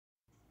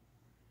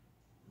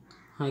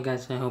Hi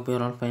guys, I hope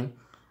you're all fine.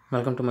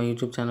 Welcome to my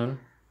YouTube channel.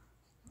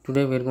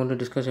 Today we are going to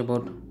discuss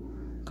about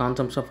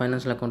concepts of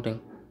financial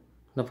accounting.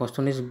 The first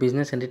one is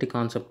business entity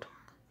concept.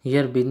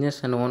 Here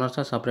business and owners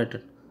are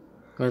separated.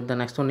 Where the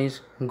next one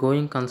is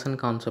going concern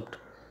concept.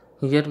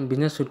 Here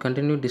business should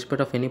continue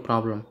despite of any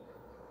problem.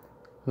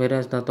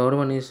 Whereas the third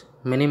one is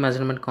many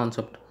measurement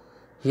concept.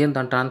 Here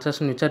the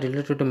transactions which are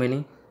related to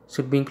many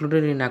should be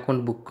included in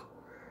account book.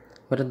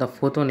 Whereas the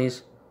fourth one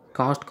is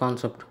cost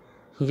concept.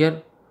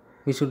 Here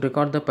we should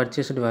record the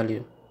purchased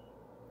value.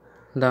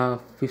 The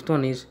fifth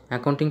one is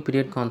accounting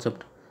period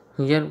concept.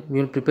 Here we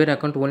will prepare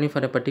account only for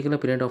a particular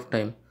period of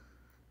time.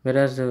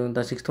 Whereas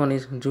the sixth one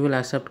is dual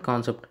accept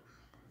concept.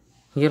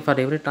 Here for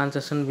every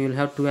transaction we will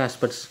have two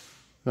aspects.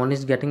 One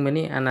is getting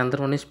money and another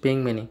one is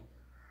paying money.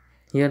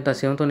 Here the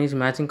seventh one is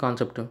matching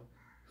concept.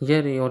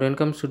 Here your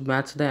income should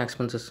match the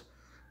expenses.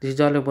 This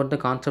is all about the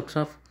concepts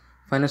of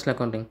financial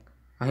accounting.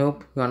 I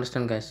hope you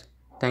understand guys.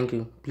 Thank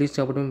you. Please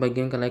support me by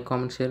giving a like,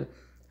 comment, share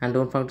and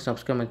don't forget to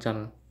subscribe my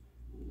channel.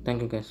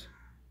 Thank you guys.